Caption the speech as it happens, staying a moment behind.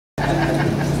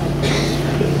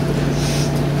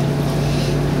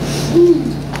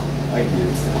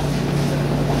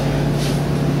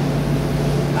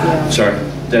Sorry,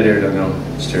 dead air, don't know.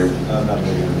 It's terrible.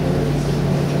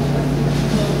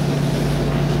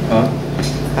 Huh?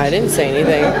 I didn't say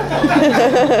anything.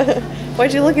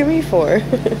 What'd you look at me for?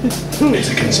 It's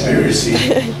a conspiracy.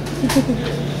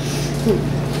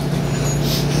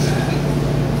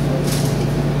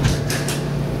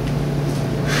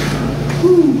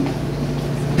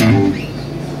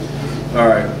 All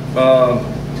right.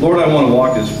 Lord, I Want to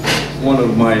Walk is one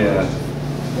of my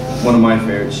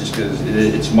favorites, just because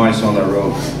it's my song that I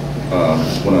wrote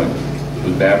when I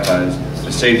was baptized. I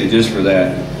saved it just for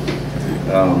that.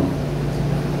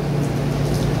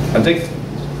 I think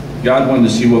God wanted to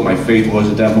see what my faith was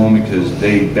at that moment, because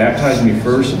they baptized me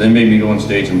first and then made me go on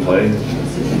stage and play.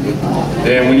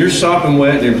 And when you're sopping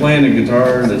wet and you're playing a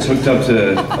guitar that's hooked up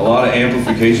to a lot of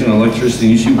amplification and electricity,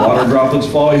 and you see water droplets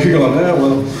fall, you're going, ah,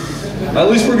 well, at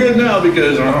least we're good now,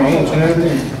 because I don't know what's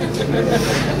happening.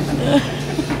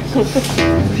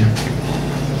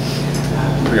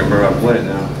 I remember how to play it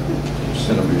now.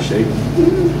 Send up your shape.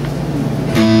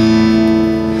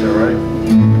 Is that right?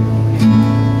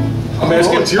 I'm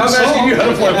asking you how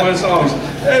to play my songs.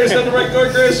 Hey, is that the right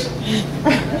chord, Chris?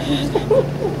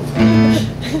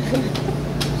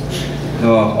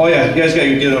 Oh yeah, you guys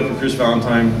gotta get up for Chris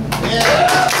Valentine.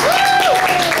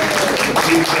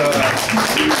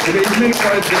 He made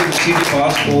quite a bit of CD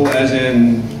gospel, as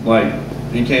in, like,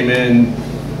 he came in,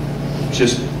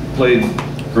 just played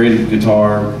great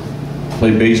guitar,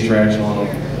 played bass tracks on them,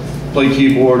 played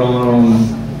keyboard on them.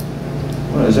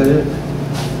 What, is that it?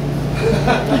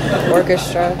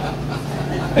 Orchestra.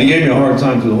 And he gave me a hard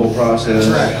time through the whole process.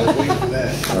 That's right, I'll believe for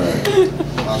that. All right.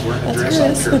 I was wearing a dress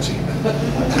on church even.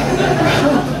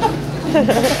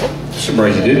 I'm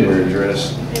surprised you didn't wear a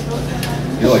dress.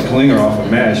 You're like Klinger off of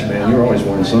MASH, man. You're always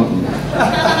wearing something.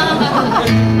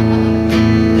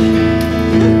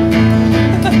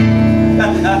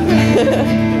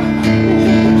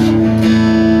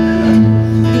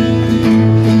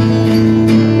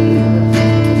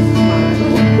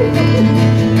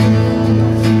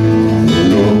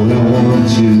 Lord, I want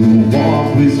to walk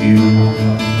with you,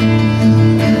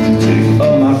 take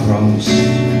up my cross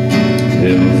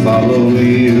and follow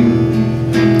you.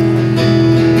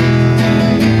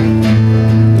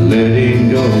 Letting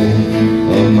go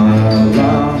of my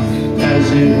life as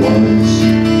it was.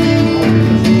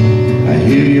 I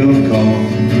hear your call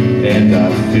and I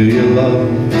feel your love.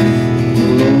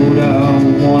 Lord, I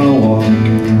wanna walk.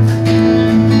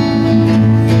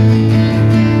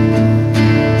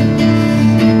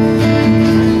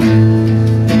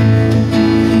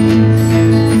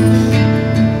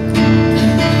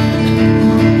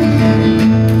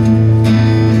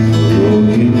 Lord,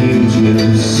 can you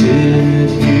just sit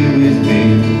here with me?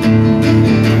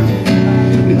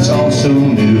 It's all so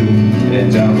new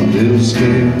and I'm a little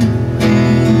scared.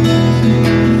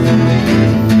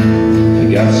 I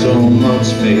got so much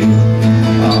faith,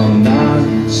 I'm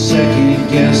not second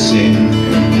guessing.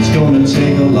 It's gonna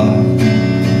take a lot,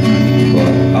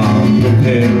 but I'm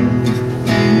prepared.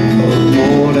 Oh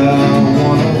Lord, I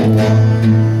wanna walk.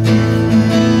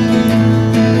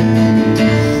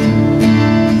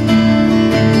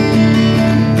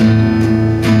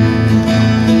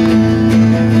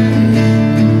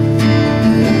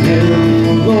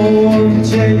 Lord,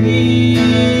 take me.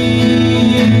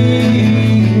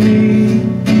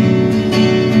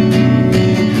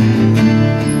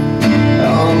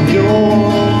 I'm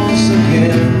yours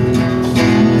again.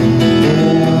 Oh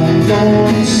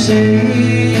Lord, save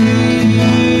me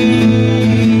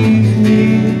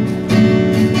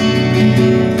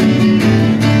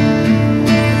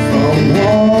from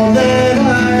all that I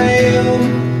am.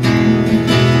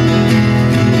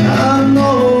 I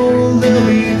know there'll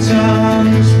be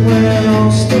times when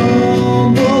I'll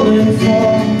stumble and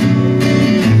fall.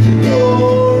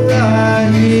 You're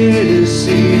right here to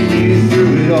see me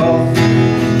through it all.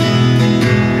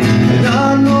 And I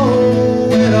know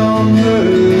when I'm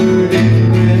hurting,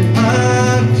 when I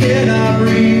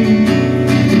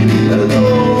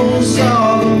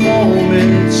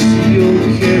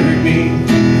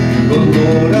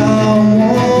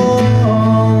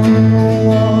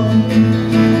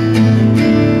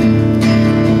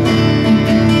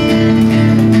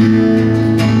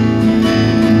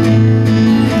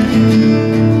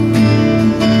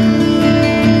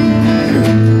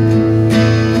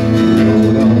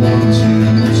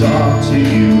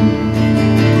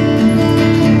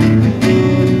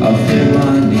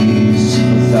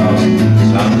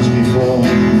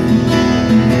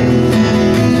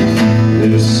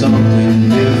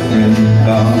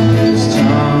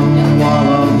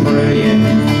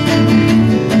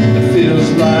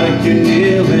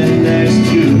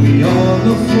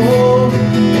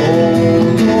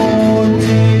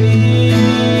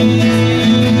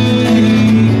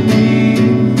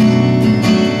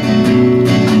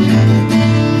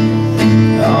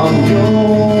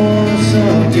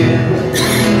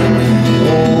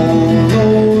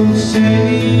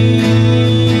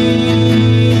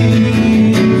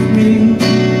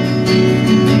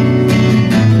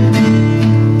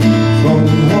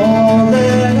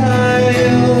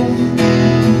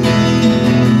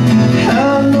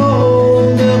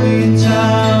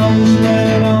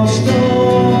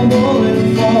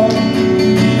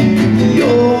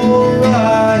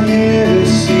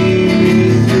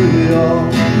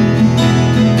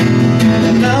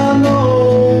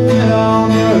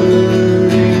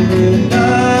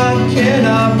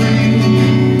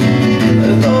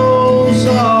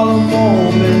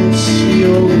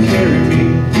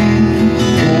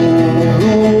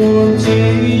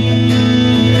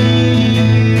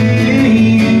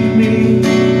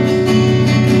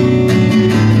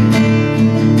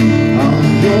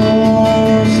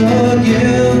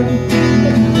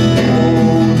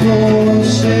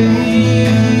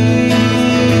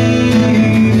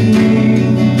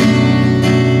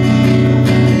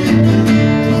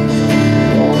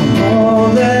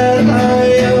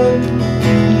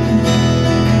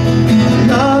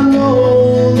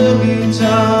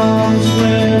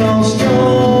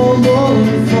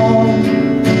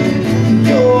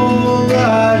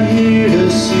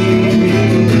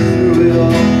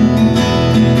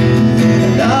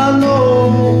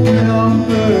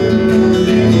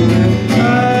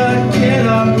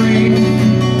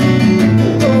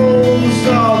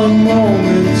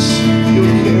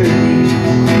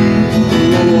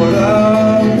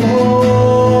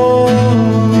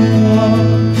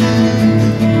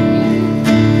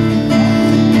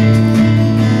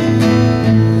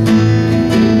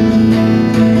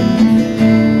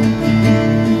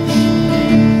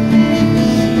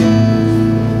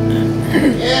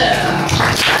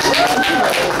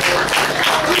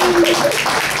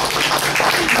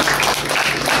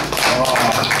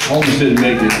Almost didn't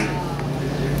make it.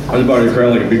 I was about to cry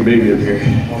like a big baby up here.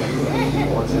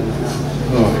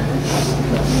 Oh.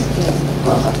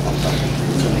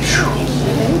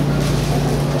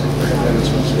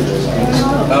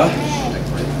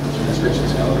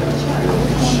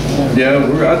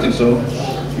 Yeah, I think so.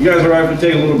 You guys are all right if we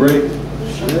take a little break?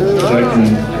 So I can...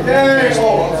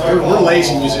 We're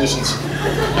lazy musicians. I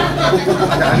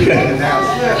need to get down.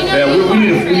 Yeah,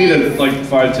 we need a like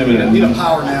 5-10 minute. We need a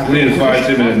power nap. We need a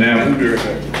 5-10 minute nap.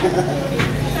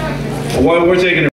 We're taking a